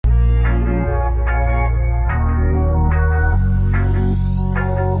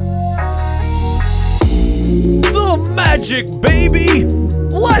Magic, baby!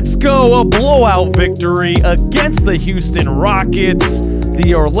 Let's go! A blowout victory against the Houston Rockets.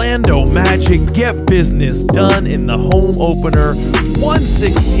 The Orlando Magic get business done in the home opener,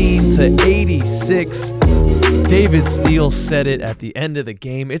 116-86. David Steele said it at the end of the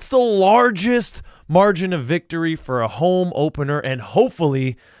game. It's the largest margin of victory for a home opener, and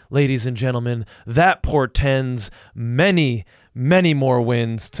hopefully, ladies and gentlemen, that portends many more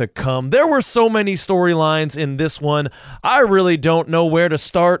wins to come. There were so many storylines in this one. I really don't know where to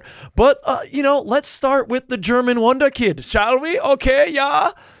start, but, let's start with the German Wonder Kid, shall we? Okay,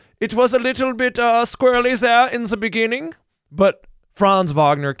 yeah. It was a little bit squirrely there in the beginning, but Franz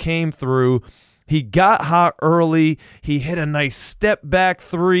Wagner came through. He got hot early. He hit a nice step-back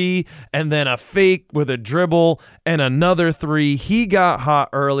three and then a fake with a dribble and another three. He got hot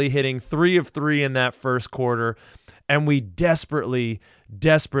early, hitting 3 of 3 in that first quarter. And we desperately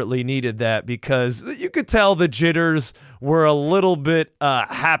needed that because you could tell the jitters were a little bit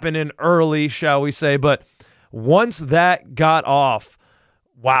happening early, shall we say. But once that got off,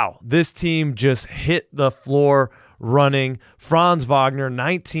 wow, this team just hit the floor running. Franz Wagner,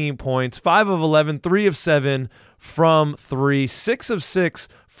 19 points, 5 of 11, 3 of 7 from 3, 6 of 6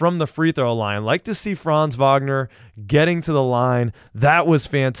 from the free throw line. Like to see Franz Wagner getting to the line. That was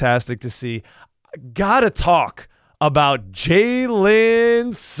fantastic to see. Gotta talk about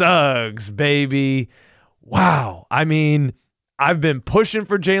Jalen Suggs, baby. Wow. I mean, I've been pushing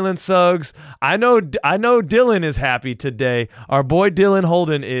for Jalen Suggs. I know Dylan is happy today. Our boy Dylan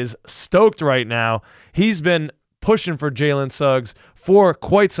Holden is stoked right now. He's been pushing for Jalen Suggs for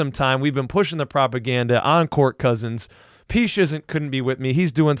quite some time. We've been pushing the propaganda on Court Cousins. Peach couldn't be with me.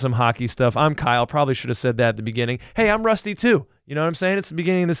 He's doing some hockey stuff. I'm Kyle. Probably should have said that at the beginning. Hey, I'm rusty too. You know what I'm saying? It's the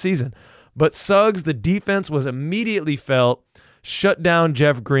beginning of the season. But Suggs, the defense was immediately felt, shut down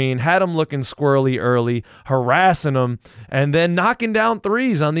Jeff Green, had him looking squirrely early, harassing him, and then knocking down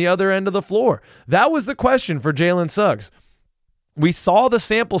threes on the other end of the floor. That was the question for Jalen Suggs. We saw the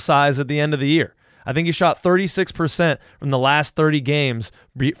sample size at the end of the year. I think he shot 36% from the last 30 games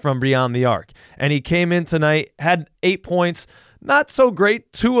from beyond the arc. And he came in tonight, had 8 points. Not so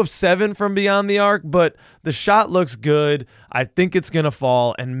great, 2 of 7 from beyond the arc, but the shot looks good. I think it's going to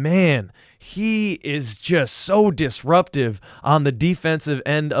fall. And man, he is just so disruptive on the defensive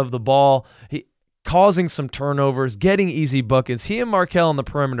end of the ball. He causing some turnovers, getting easy buckets. He and Markelle on the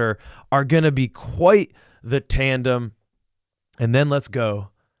perimeter are going to be quite the tandem. And then let's go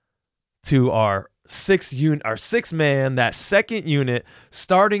to our sixth man, that second unit,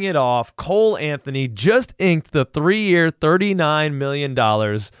 starting it off. Cole Anthony just inked the 3-year, $39 million.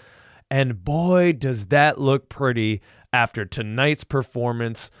 And boy, does that look pretty after tonight's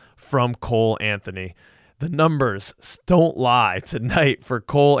performance from Cole Anthony. The numbers don't lie tonight for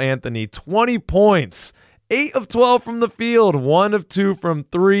Cole Anthony. 20 points, 8 of 12 from the field, 1 of 2 from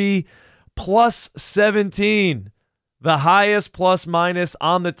 3, plus 17. The highest plus-minus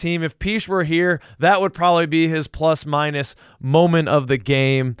on the team. If Peach were here, that would probably be his plus-minus moment of the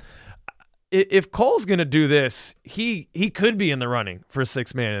game. If Cole's going to do this, he could be in the running for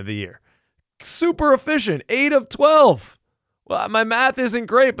 6th man of the year. Super efficient, 8 of 12. Well, my math isn't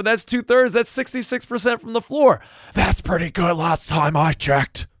great, but that's 2/3. That's 66% from the floor. That's pretty good last time I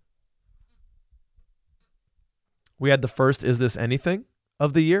checked. We had the first Is This Anything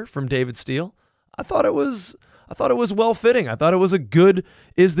of the year from David Steele. I thought it was well-fitting. I thought it was a good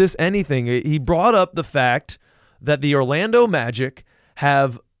Is This Anything. He brought up the fact that the Orlando Magic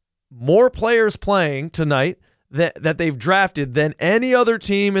have more players playing tonight that they've drafted than any other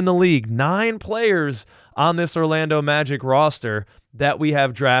team in the league. 9 players on this Orlando Magic roster that we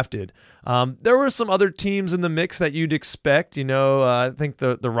have drafted. There were some other teams in the mix that you'd expect. I think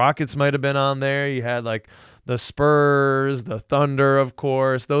the Rockets might have been on there. You had like the Spurs, the Thunder, of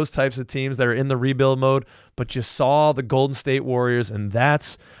course, those types of teams that are in the rebuild mode. But you saw the Golden State Warriors, and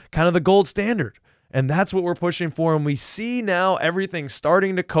that's kind of the gold standard. And that's what we're pushing for. And we see now everything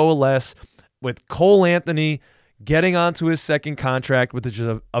starting to coalesce with Cole Anthony getting onto his second contract, which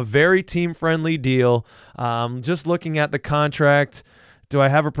is a very team-friendly deal. Just looking at the contract, do I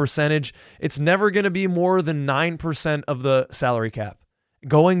have a percentage? It's never going to be more than 9% of the salary cap,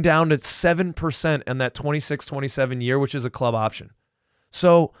 going down to 7% in that 26-27 year, which is a club option.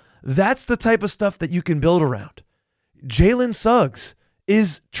 So that's the type of stuff that you can build around. Jalen Suggs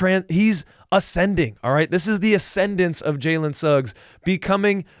he's ascending, all right? This is the ascendance of Jalen Suggs,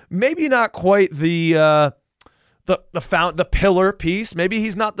 becoming maybe not quite the pillar piece. Maybe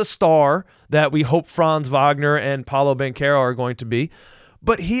he's not the star that we hope Franz Wagner and Paolo Banchero are going to be,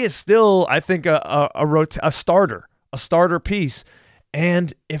 but he is still, I think, a starter piece.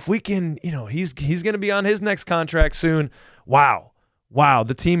 And if we can, he's going to be on his next contract soon. Wow,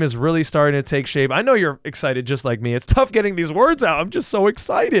 the team is really starting to take shape. I know you're excited just like me. It's tough getting these words out. I'm just so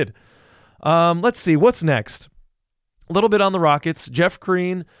excited. Let's see, what's next? A little bit on the Rockets. Jeff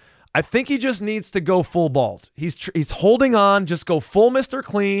Green, I think he just needs to go full bald. He's holding on, just go full Mr.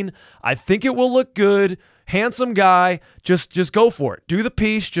 Clean. I think it will look good. Handsome guy, just go for it. Do the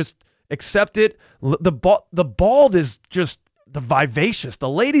piece, just accept it. The bald is just the vivacious. The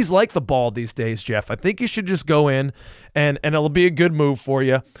ladies like the bald these days, Jeff. I think you should just go in, and it'll be a good move for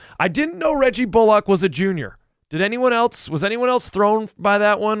you. I didn't know Reggie Bullock was a junior. Was anyone else thrown by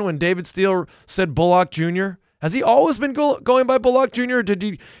that one when David Steele said Bullock Jr.? Has he always been going by Bullock Jr.? Or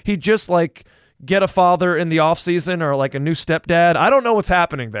did he just like get a father in the offseason or like a new stepdad? I don't know what's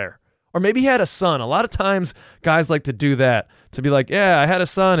happening there. Or maybe he had a son. A lot of times guys like to do that, to be like, yeah, I had a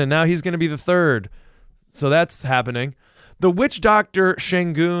son and now he's going to be the third. So that's happening. The witch doctor,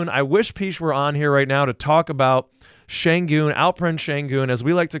 Şengün. I wish Peach were on here right now to talk about Şengün, Alperen Şengün, as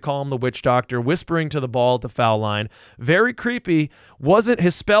we like to call him, the witch doctor, whispering to the ball at the foul line. Very creepy.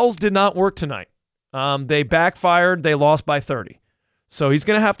 His spells did not work tonight. They backfired. They lost by 30. So he's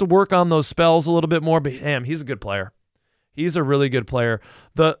going to have to work on those spells a little bit more, but damn, he's a good player. He's a really good player.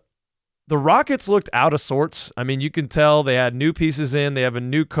 The Rockets looked out of sorts. I mean, you can tell they had new pieces in. They have a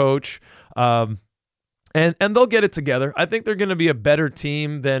new coach. And they'll get it together. I think they're going to be a better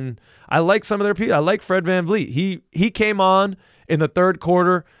team than I like some of their people. I like Fred VanVleet. He came on in the third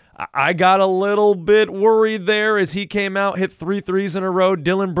quarter. I got a little bit worried there as he came out, hit 3 threes in a row.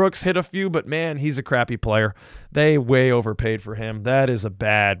 Dylan Brooks hit a few, but man, he's a crappy player. They way overpaid for him. That is a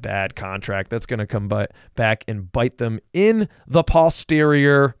bad, bad contract. That's going to come back and bite them in the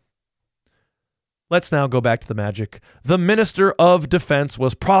posterior. Let's now go back to the Magic. The Minister of Defense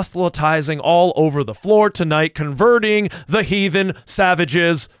was proselytizing all over the floor tonight, converting the heathen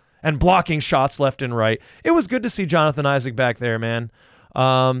savages and blocking shots left and right. It was good to see Jonathan Isaac back there, man.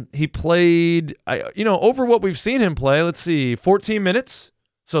 He played, over what we've seen him play, 14 minutes.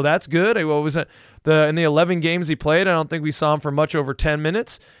 So that's good. What was it? In the 11 games he played, I don't think we saw him for much over 10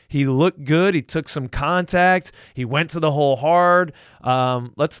 minutes. He looked good. He took some contact. He went to the hole hard.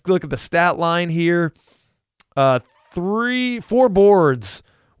 Let's look at the stat line here. 4 boards,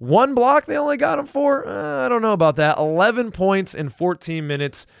 1 block they only got him for. I don't know about that. 11 points in 14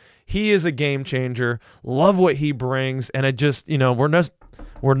 minutes. He is a game changer. Love what he brings. And it just,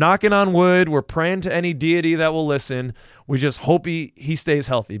 we're knocking on wood. We're praying to any deity that will listen. We just hope he stays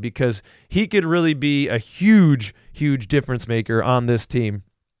healthy because he could really be a huge, huge difference maker on this team.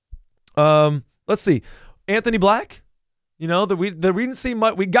 Let's see. Anthony Black. We didn't see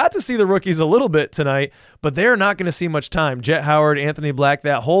much. We got to see the rookies a little bit tonight, but they're not going to see much time. Jet Howard, Anthony Black,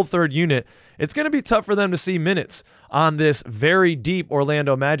 that whole third unit, it's going to be tough for them to see minutes on this very deep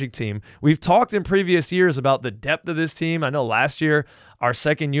Orlando Magic team. We've talked in previous years about the depth of this team. I know last year our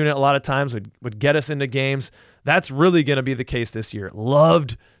second unit a lot of times would get us into games. That's really going to be the case this year.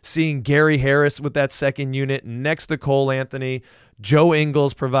 Loved seeing Gary Harris with that second unit next to Cole Anthony, Joe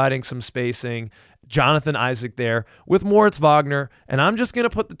Ingles providing some spacing, Jonathan Isaac there with Moritz Wagner, and I'm just going to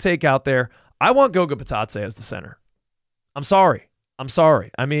put the take out there. I want Goga Bitadze as the center. I'm sorry.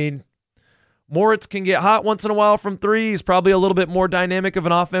 I mean, Moritz can get hot once in a while from 3. He's probably a little bit more dynamic of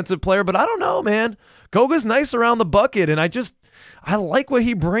an offensive player, but I don't know, man. Goga's nice around the bucket, and I like what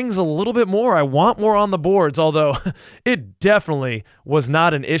he brings a little bit more. I want more on the boards, although it definitely was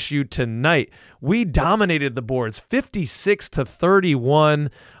not an issue tonight. We dominated the boards 56-31.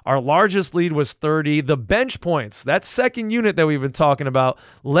 Our largest lead was 30. The bench points, that second unit that we've been talking about,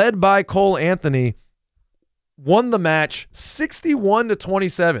 led by Cole Anthony, won the match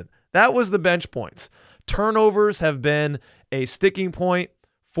 61-27. That was the bench points. Turnovers have been a sticking point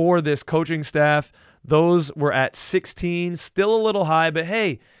for this coaching staff. Those were at 16, still a little high, but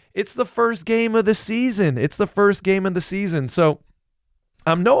hey, it's the first game of the season. So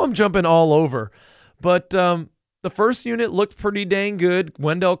I know I'm jumping all over, but the first unit looked pretty dang good.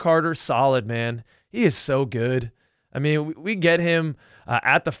 Wendell Carter, solid, man. He is so good. I mean, we get him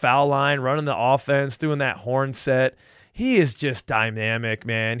at the foul line, running the offense, doing that horn set. He is just dynamic,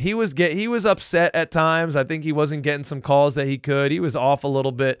 man. He was upset at times. I think he wasn't getting some calls that he could. He was off a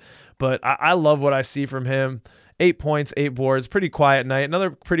little bit, but I love what I see from him. 8 points, 8 boards, pretty quiet night.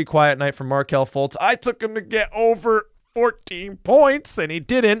 Another pretty quiet night from Markelle Fultz. I took him to get over 14 points, and he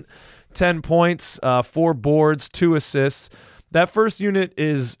didn't. 10 points, 4 boards, 2 assists. That first unit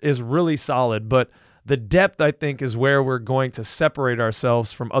is really solid, but the depth, I think, is where we're going to separate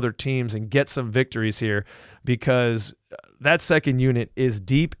ourselves from other teams and get some victories here because that second unit is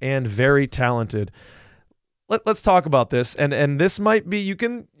deep and very talented. let's talk about this. And this might be, you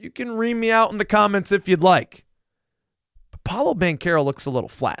can ream me out in the comments if you'd like. But Paolo Banchero looks a little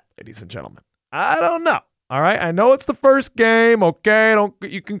flat, ladies and gentlemen. I don't know. All right. I know it's the first game. Okay.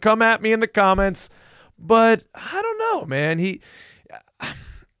 You can come at me in the comments, but I don't know, man.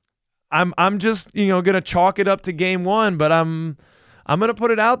 I'm just, going to chalk it up to game one, but I'm going to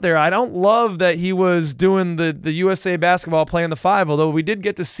put it out there. I don't love that he was doing the USA basketball playing the 5, although we did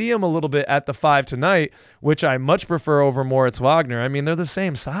get to see him a little bit at the 5 tonight, which I much prefer over Moritz Wagner. I mean, they're the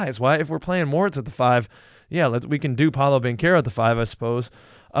same size. Why, if we're playing Moritz at the 5, yeah, we can do Paolo Banchero at the 5, I suppose.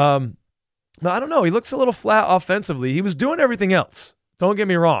 But I don't know. He looks a little flat offensively. He was doing everything else. Don't get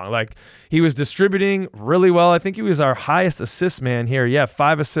me wrong. Like, he was distributing really well. I think he was our highest assist man here. Yeah,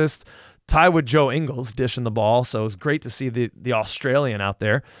 5 assists, tied with Joe Ingles dishing the ball. So it was great to see the Australian out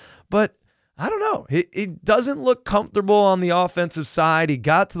there. But I don't know. He doesn't look comfortable on the offensive side. He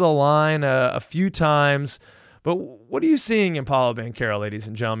got to the line a few times. But what are you seeing in Paolo Banchero, ladies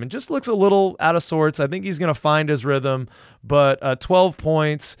and gentlemen? Just looks a little out of sorts. I think he's going to find his rhythm. But 12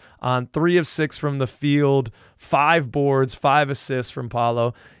 points on 3 of 6 from the field, 5 boards, 5 assists from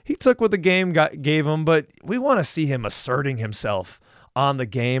Paolo. He took what the game gave him, but we want to see him asserting himself on the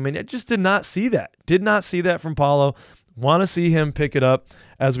game, and I just did not see that. Did not see that from Paolo. Want to see him pick it up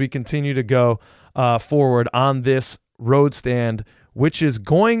as we continue to go forward on this road stand, which is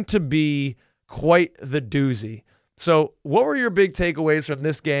going to be quite the doozy. So what were your big takeaways from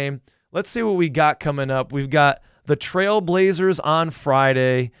this game? Let's see what we got coming up. We've got the Trailblazers on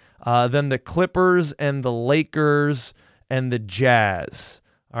Friday, then the Clippers and the Lakers and the Jazz.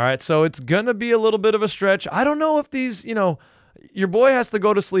 All right, so it's going to be a little bit of a stretch. I don't know if these, your boy has to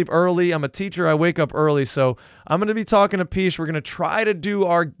go to sleep early. I'm a teacher. I wake up early. So I'm going to be talking to Peach. We're going to try to do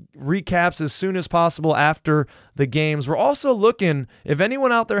our recaps as soon as possible after the games. We're also looking, if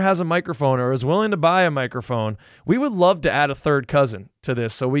anyone out there has a microphone or is willing to buy a microphone, we would love to add a third cousin to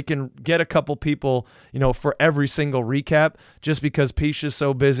this so we can get a couple people, for every single recap, just because Peach is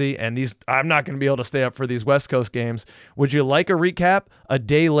so busy and I'm not going to be able to stay up for these West Coast games. Would you like a recap a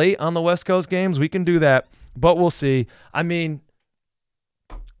day late on the West Coast games? We can do that, but we'll see. I mean,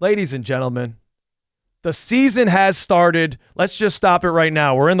 ladies and gentlemen, the season has started. Let's just stop it right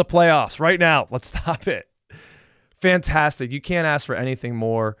now. We're in the playoffs right now. Let's stop it. Fantastic. You can't ask for anything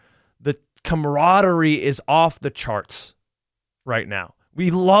more. The camaraderie is off the charts right now. We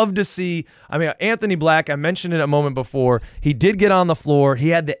love to see, Anthony Black, I mentioned it a moment before. He did get on the floor. He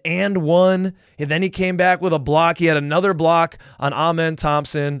had the and one, and then he came back with a block. He had another block on Amen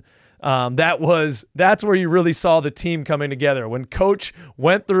Thompson. That's where you really saw the team coming together. When Coach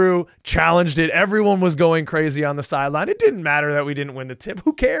went through, challenged it, everyone was going crazy on the sideline. It didn't matter that we didn't win the tip.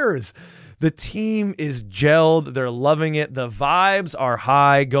 Who cares? The team is gelled. They're loving it. The vibes are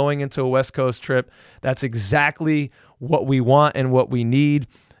high going into a West Coast trip. That's exactly what we want and what we need.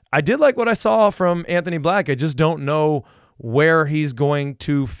 I did like what I saw from Anthony Black. I just don't know where he's going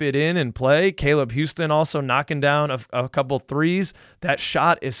to fit in and play. Caleb Houston also knocking down a couple threes. That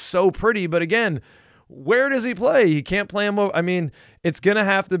shot is so pretty, but again, where does he play? He can't play him. It's going to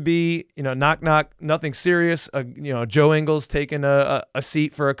have to be, knock, nothing serious. Joe Ingles taking a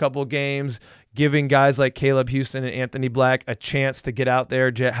seat for a couple games, giving guys like Caleb Houston and Anthony Black a chance to get out there.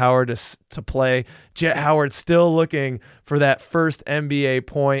 Jet Howard to play. Jet Howard still looking for that first NBA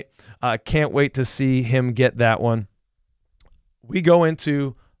point. Can't wait to see him get that one. We go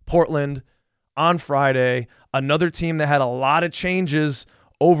into Portland on Friday, another team that had a lot of changes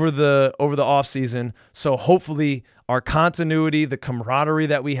over the offseason. So hopefully our continuity, the camaraderie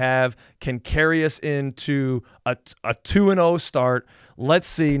that we have can carry us into a 2-0 start. Let's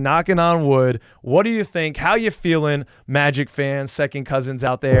see, knocking on wood. What do you think? How you feeling, Magic fans, second cousins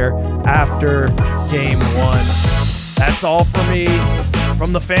out there after game one? That's all for me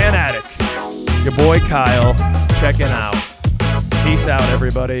from the Fan Attic. Your boy Kyle checking out. Peace out,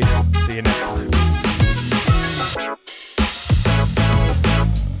 everybody. See you next time.